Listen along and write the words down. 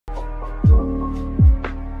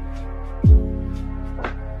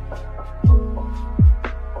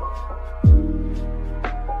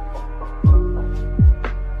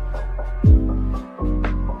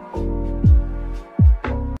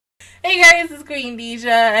is Queendija,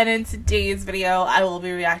 and in today's video, I will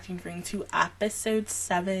be reacting to episode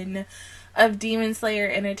 7 of Demon Slayer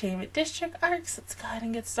Entertainment District Arcs. Let's go ahead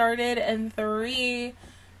and get started in 3,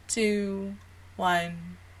 2,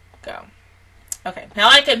 1, go. Okay, now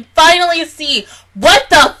I can finally see what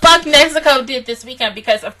the fuck Nezuko did this weekend,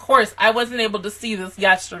 because of course I wasn't able to see this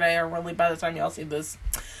yesterday, or really by the time y'all see this,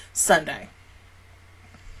 Sunday.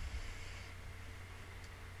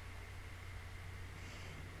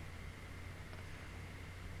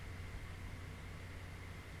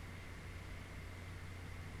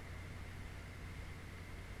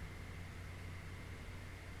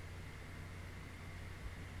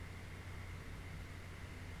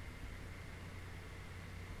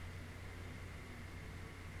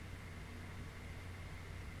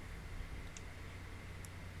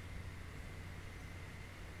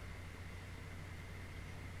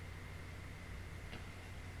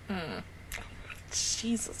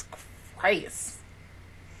 Jesus Christ.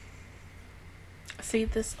 See,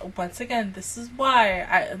 this, once again, this is why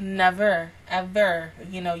I never, ever,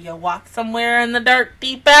 you walk somewhere in the dark,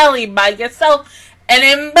 deep alley by yourself, and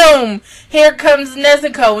then boom, here comes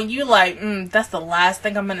Nezuko, and you like, that's the last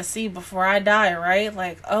thing I'm gonna see before I die, right?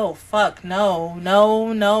 Like, oh, fuck, no.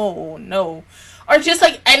 Or just,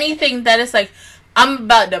 like, anything that is like, I'm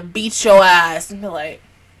about to beat your ass, and be like,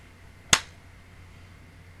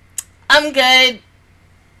 I'm good.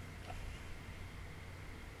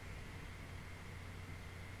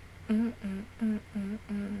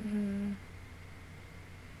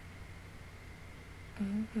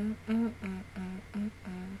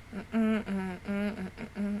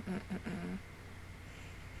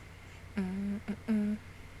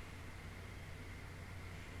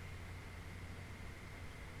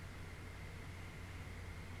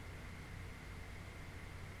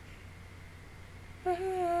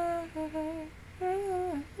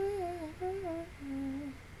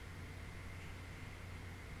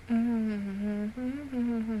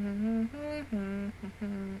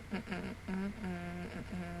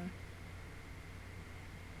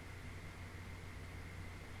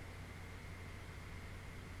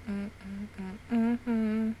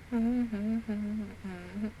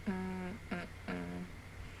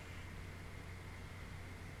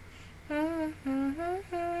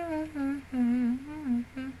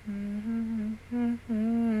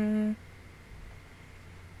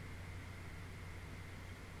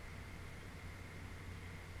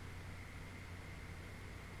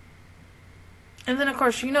 And then, of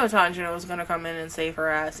course, Tanjiro was going to come in and save her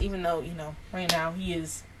ass, even though, right now he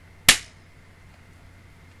is...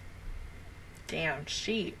 Damn,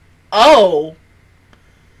 she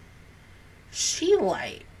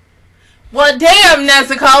like... Well, damn,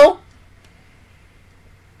 Nezuko!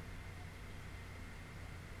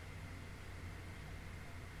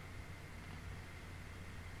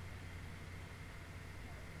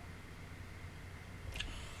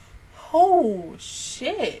 Oh,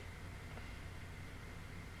 shit.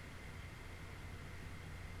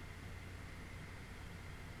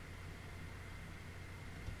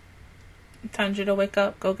 Tanjiro, wake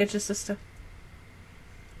up. Go get your sister.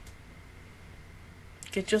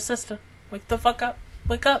 Get your sister. Wake the fuck up.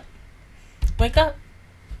 Wake up. Wake up.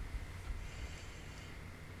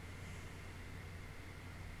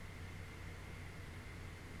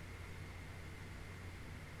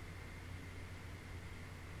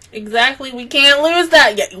 Exactly. We can't lose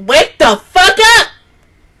that yet. Wake the fuck up!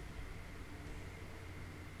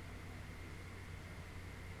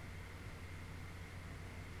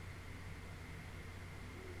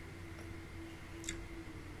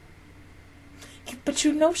 But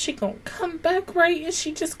she gonna come back, right? And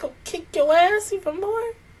she just gonna kick your ass even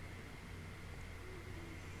more?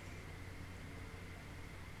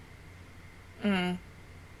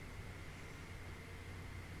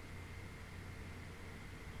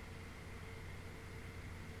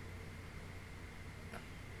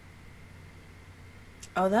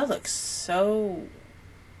 Oh, that looks so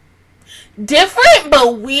different,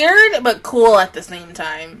 but weird, but cool at the same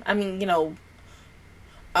time. I mean,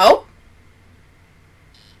 oh.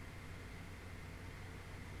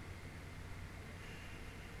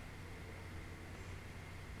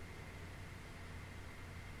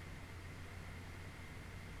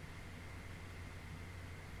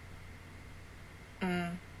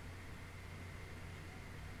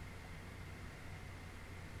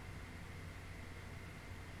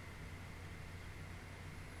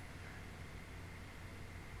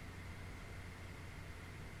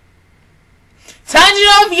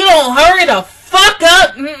 Tanjiro, if you don't hurry the fuck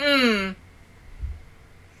up,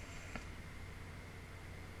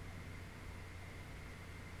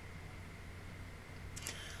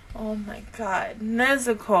 Oh my god.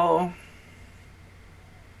 Nezuko.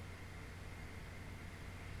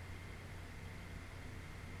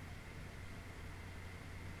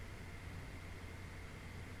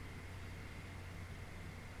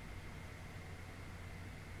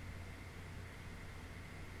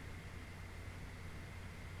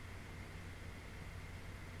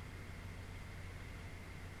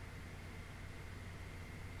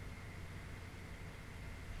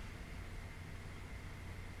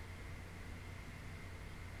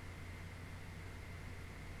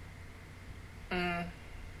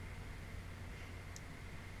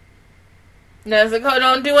 Nezuko,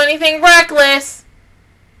 don't do anything reckless.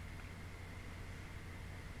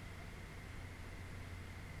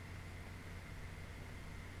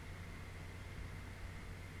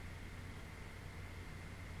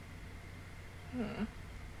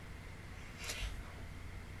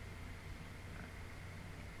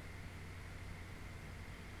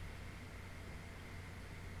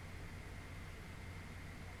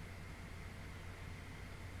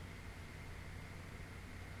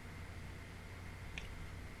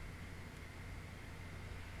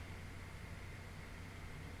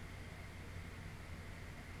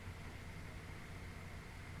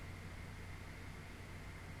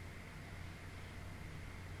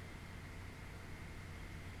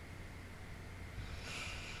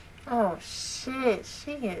 Oh shit,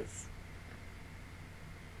 she is.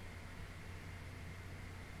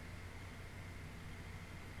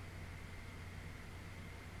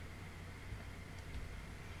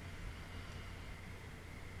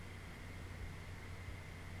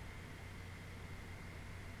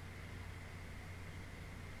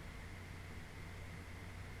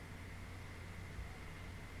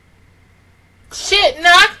 Shit,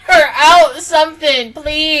 knock her out something,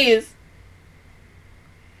 please.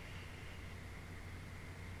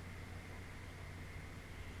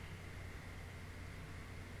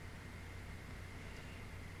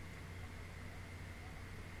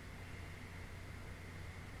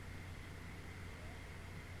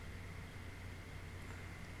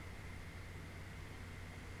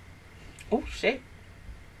 Oh shit.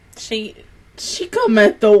 She come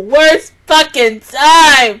at the worst fucking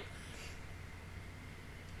time.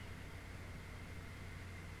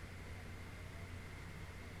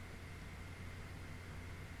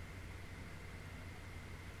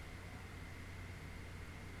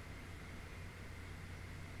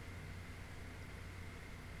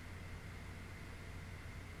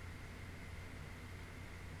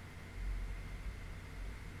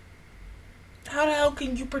 How the hell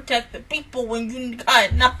can you protect the people when you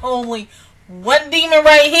got not only one demon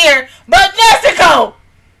right here, but Nezuko?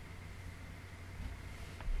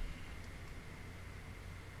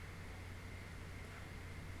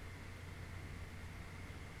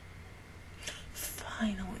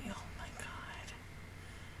 Finally, oh my god.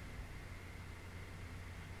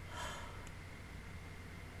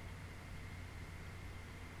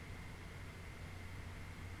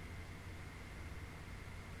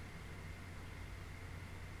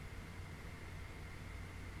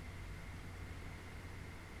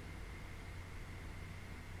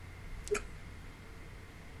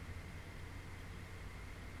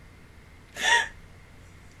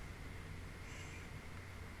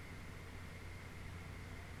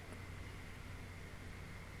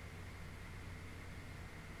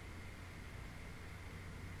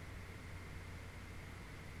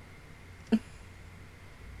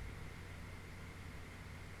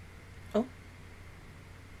 Oh.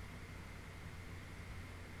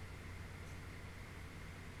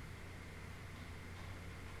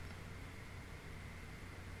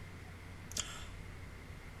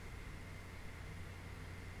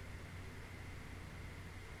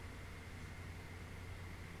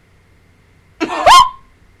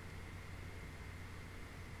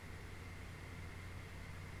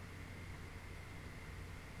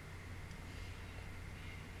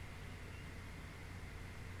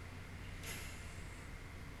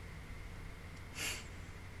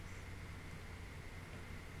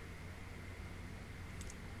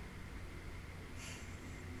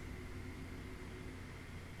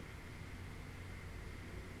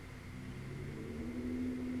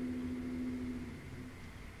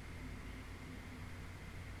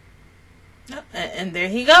 And there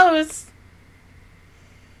he goes.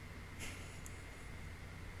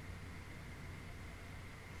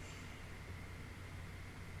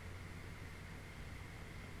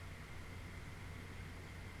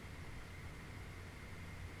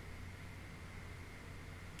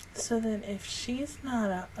 So then if she's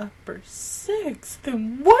not a upper six,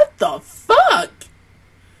 then what the fuck?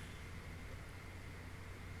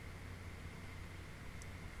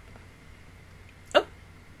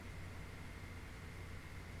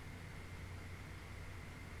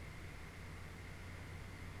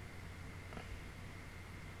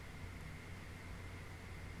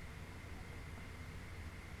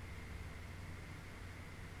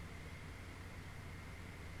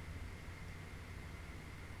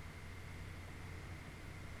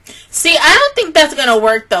 See, I don't think that's gonna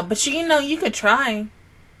work though, but you know, you could try.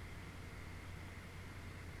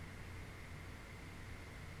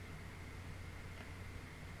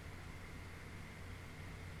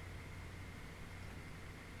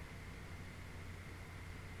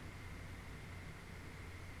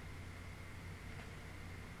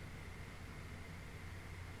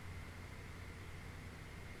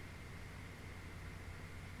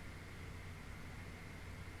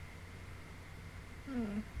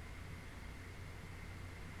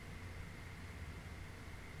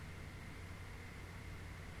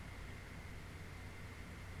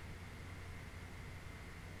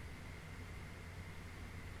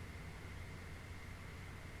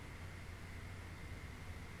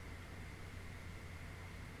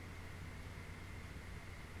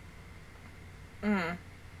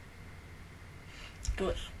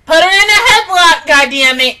 Put her in a headlock,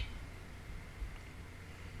 goddammit!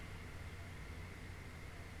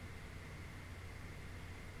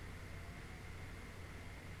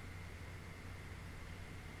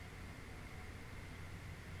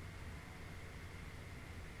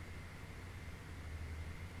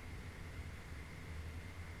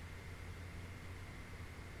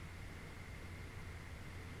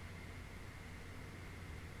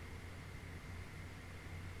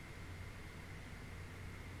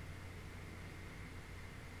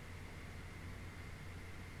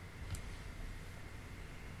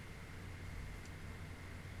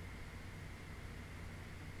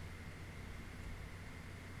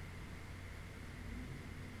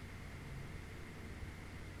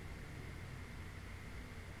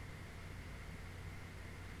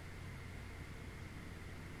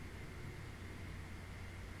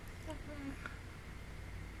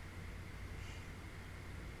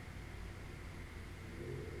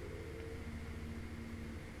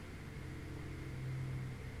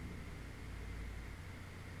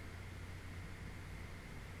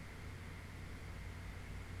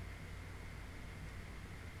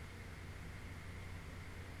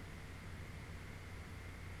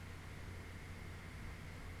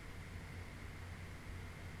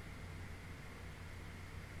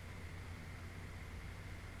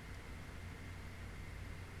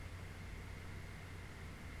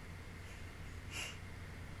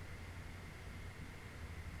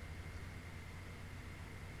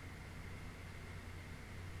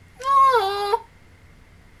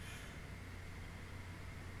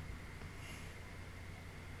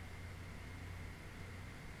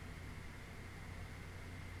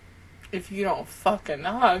 If you don't fucking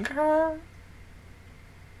hug her.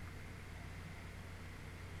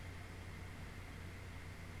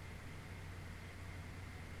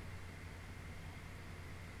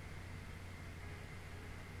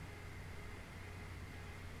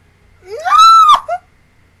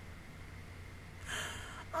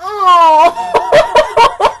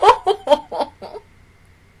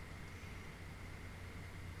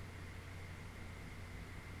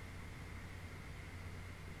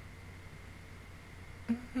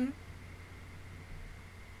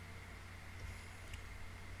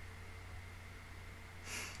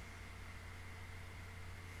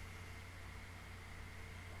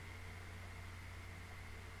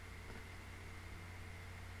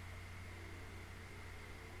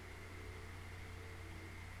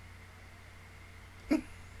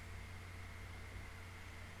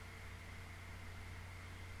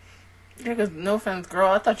 Yeah, because no offense,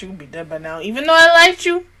 girl, I thought you would be dead by now, even though I liked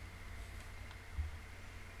you.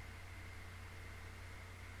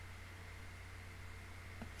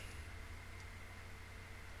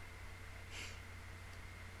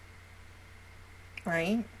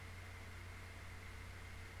 Right?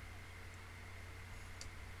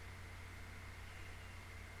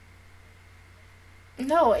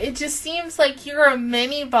 No, it just seems like you're a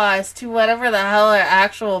mini boss to whatever the hell our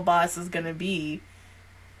actual boss is gonna be.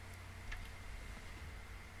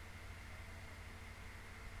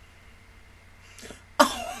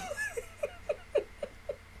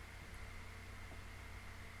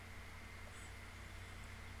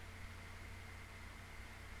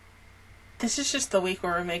 This is just the week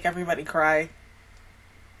where we make everybody cry.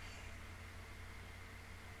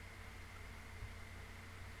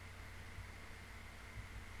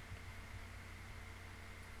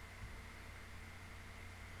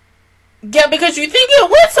 Yeah, because you think it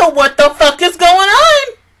would, so what the fuck is going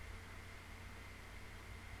on?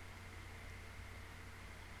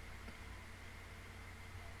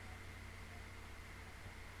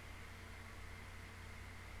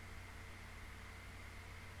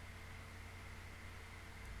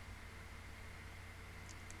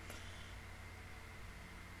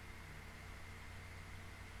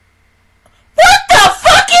 What the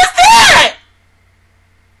fuck is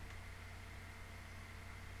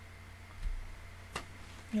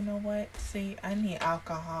You know what? See, I need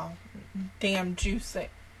alcohol. Damn juicy.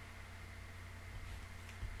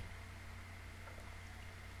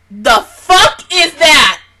 The fuck is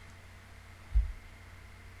that?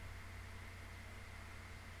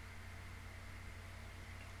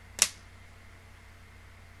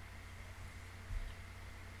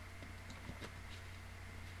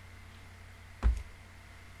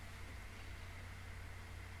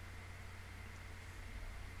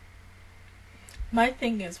 My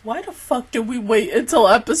thing is, why the fuck did we wait until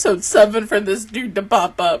episode 7 for this dude to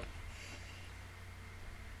pop up?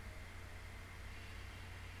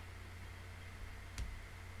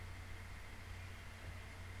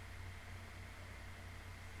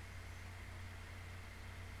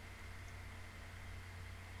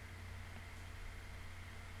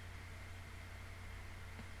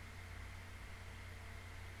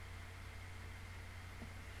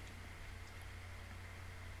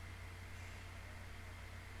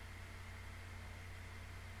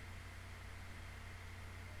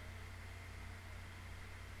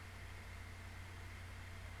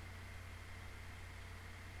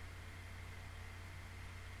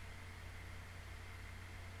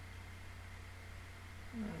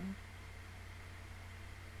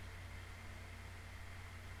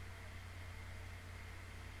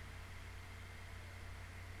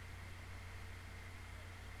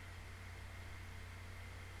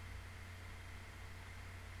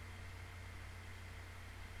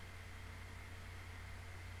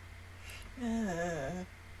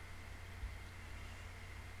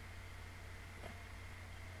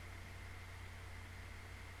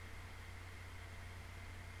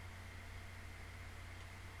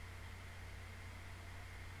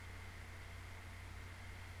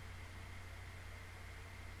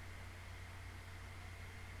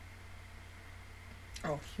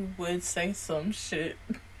 Oh, he would say some shit.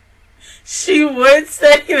 She would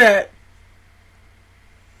say that.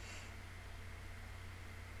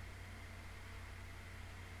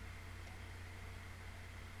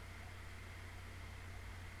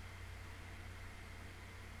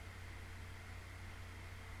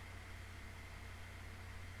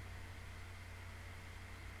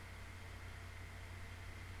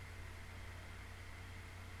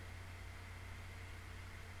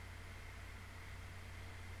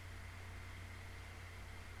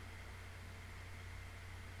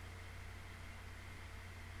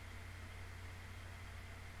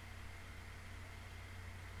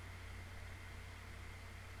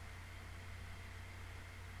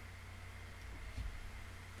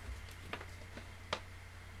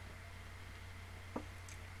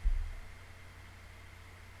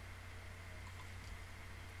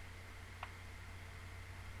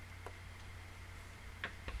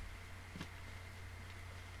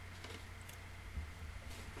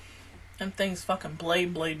 Them things fucking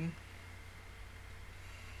blading.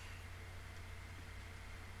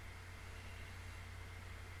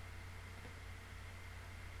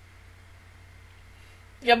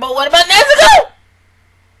 Yeah, but what about Nezuko?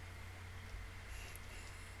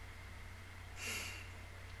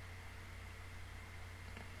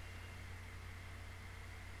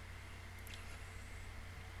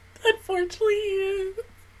 Unfortunately, he is.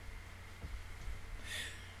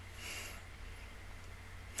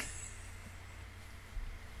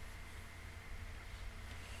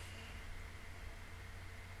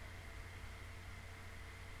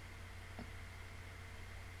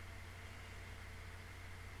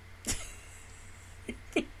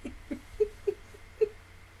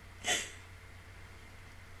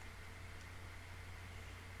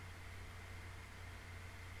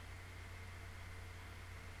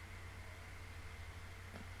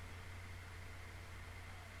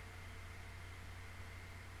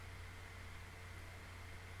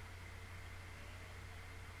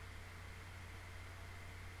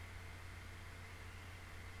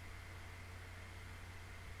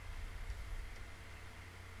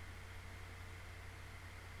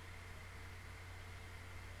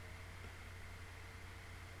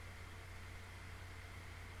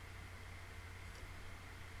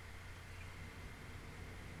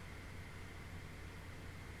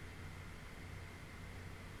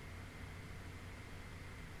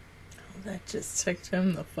 That just ticked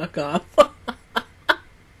him the fuck off.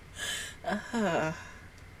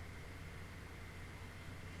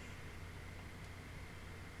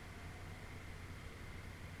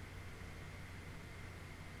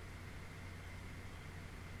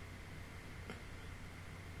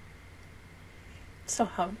 So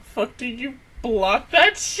how the fuck did you block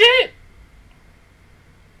that shit?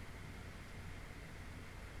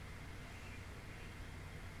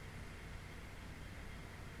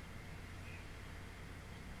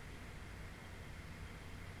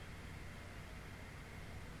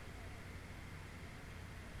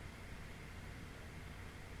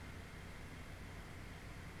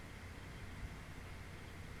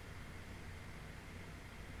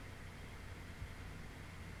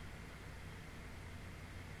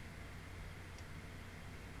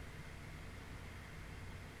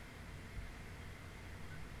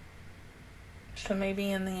 So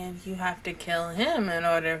maybe in the end you have to kill him in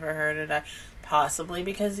order for her to die. Possibly,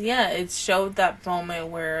 because yeah, it showed that moment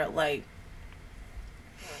where like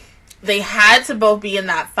they had to both be in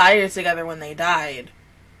that fire together when they died.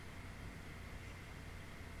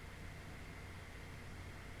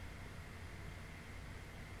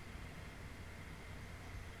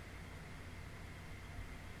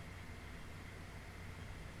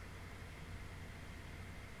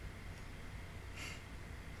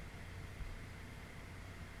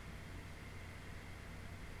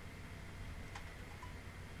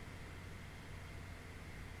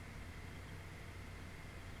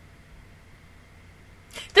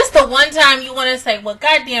 This is the one time you want to say, well,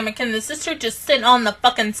 goddamn it, can the sister just sit on the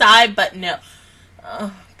fucking side? But no.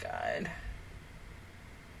 Oh, God.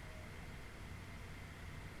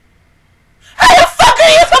 How the fuck are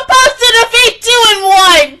you supposed to defeat 2 in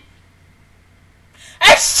 1?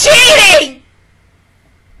 That's cheating!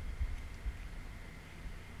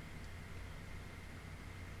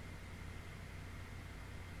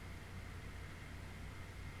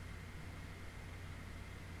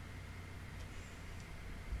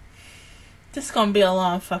 This is gonna be a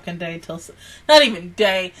long fucking day till... Not even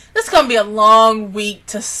day. This is gonna be a long week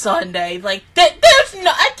to Sunday. Like, there's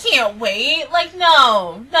no... I can't wait. Like,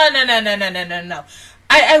 no. No.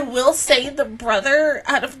 I will say the brother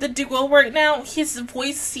out of the duo right now, his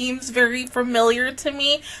voice seems very familiar to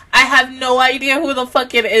me. I have no idea who the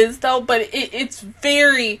fuck it is, though, but it's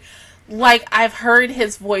very... Like, I've heard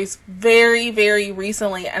his voice very, very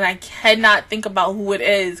recently, and I cannot think about who it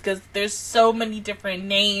is, because there's so many different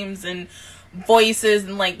names and voices,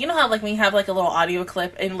 and like, you know how like when you have like a little audio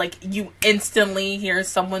clip and like you instantly hear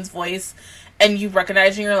someone's voice and you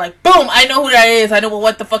recognize and you're like, boom, I know who that is, I know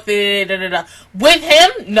what the fuck they did. With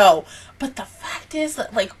him, no. But the fact is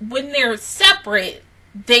that like when they're separate,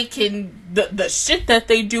 they can the shit that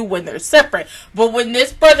they do when they're separate, but when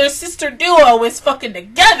this brother sister duo is fucking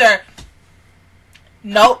together,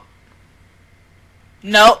 nope,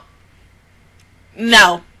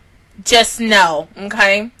 just no.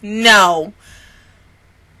 Okay, no.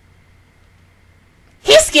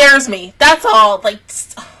 He scares me. That's all. Like,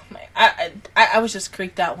 oh my, I was just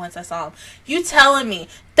creeped out once I saw him. You telling me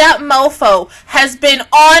that mofo has been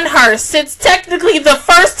on her since technically the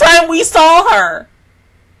first time we saw her?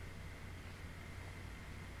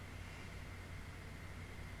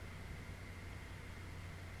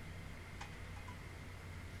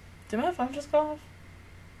 Did my phone just go off?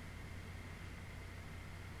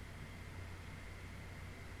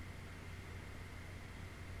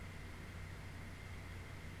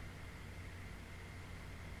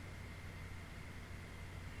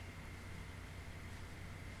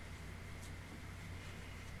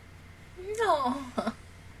 No.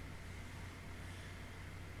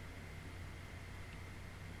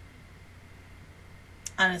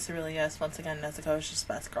 Honestly, really, yes. Once again, Nezuko is just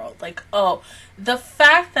best girl. Like, oh, the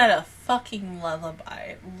fact that a fucking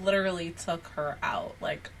lullaby literally took her out.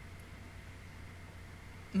 Like,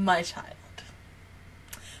 my child.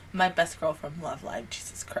 My best girl from Love Live,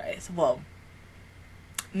 Jesus Christ. Well,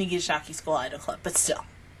 Nigashaki School Idol Club, but still.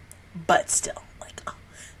 Like, oh,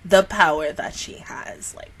 the power that she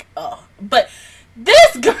has. Like, oh. But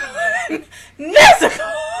this girl,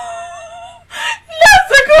 Nezuko,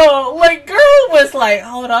 like, girl was like,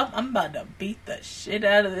 hold up, I'm about to beat the shit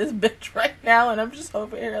out of this bitch right now, and I'm just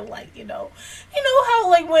over here, like, you know how,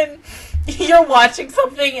 like, when you're watching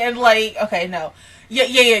something and, like, okay, no, yeah,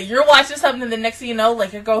 you're watching something, and the next thing you know,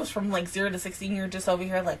 like, it goes from, like, 0 to 16, you're just over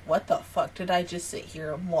here, like, what the fuck did I just sit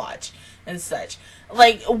here and watch, and such.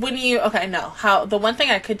 Like, when you, okay, no, how, the one thing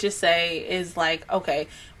I could just say is, like, okay,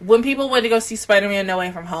 when people went to go see Spider-Man No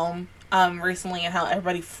Way From Home, recently, and how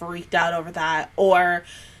everybody freaked out over that, or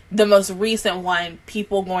the most recent one,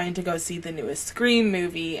 people going to go see the newest Scream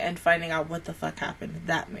movie and finding out what the fuck happened to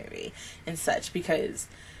that movie and such, because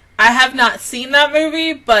I have not seen that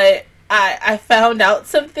movie, but I found out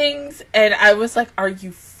some things and I was like, are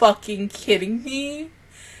you fucking kidding me?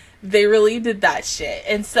 They really did that shit.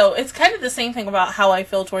 And so it's kind of the same thing about how I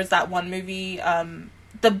feel towards that one movie,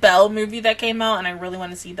 the Belle movie that came out, and I really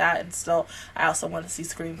want to see that, and still, I also want to see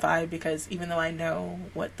Scream 5, because even though I know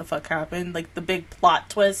what the fuck happened, like, the big plot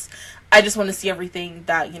twist, I just want to see everything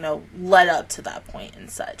that, you know, led up to that point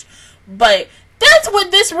and such. But that's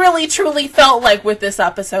what this really truly felt like with this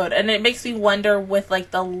episode, and it makes me wonder with,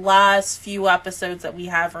 like, the last few episodes that we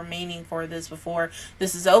have remaining for this before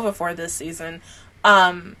this is over for this season,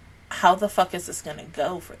 how the fuck is this gonna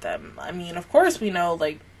go for them? I mean, of course we know,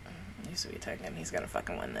 like, he's gonna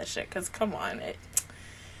fucking win this shit, because come on,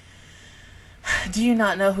 do you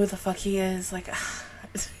not know who the fuck he is? Like,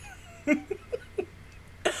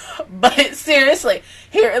 But seriously,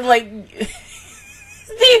 here, like,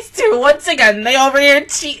 these two, once again, they over here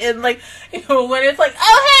cheating, like, you know, when it's like,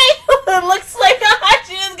 oh, hey, it looks like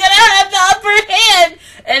Hachi is gonna have the upper hand,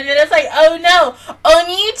 and then it's like, oh, no,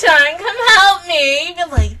 Oni-chan, come help me. You'd be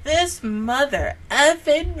like, this mother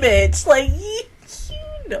effing bitch, like, you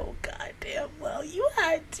know goddamn well you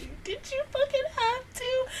had to. Did you fucking have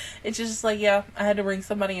to? It's just like, yeah, I had to bring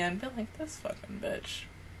somebody in, be like, this fucking bitch.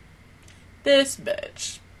 This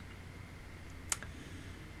bitch.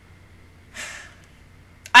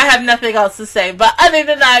 I have nothing else to say, but other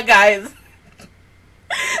than that, guys,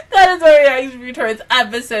 that is my reaction towards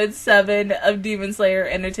episode 7 of Demon Slayer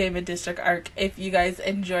Entertainment District Arc. If you guys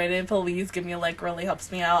enjoyed it, please give me a like, really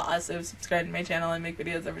helps me out. Also, subscribe to my channel. I make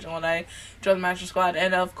videos every single day. Join the Master Squad.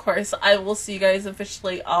 And of course, I will see you guys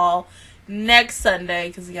officially all next Sunday,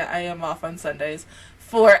 because yeah, I am off on Sundays,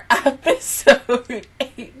 for episode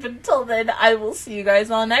 8. But until then, I will see you guys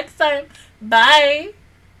all next time. Bye!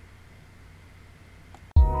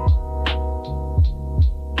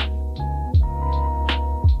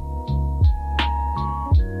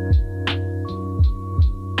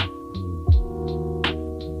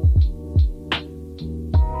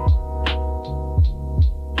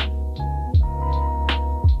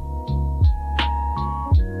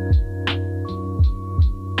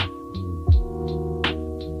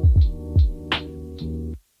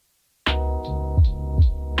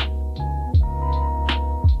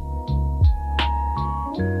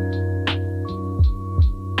 you.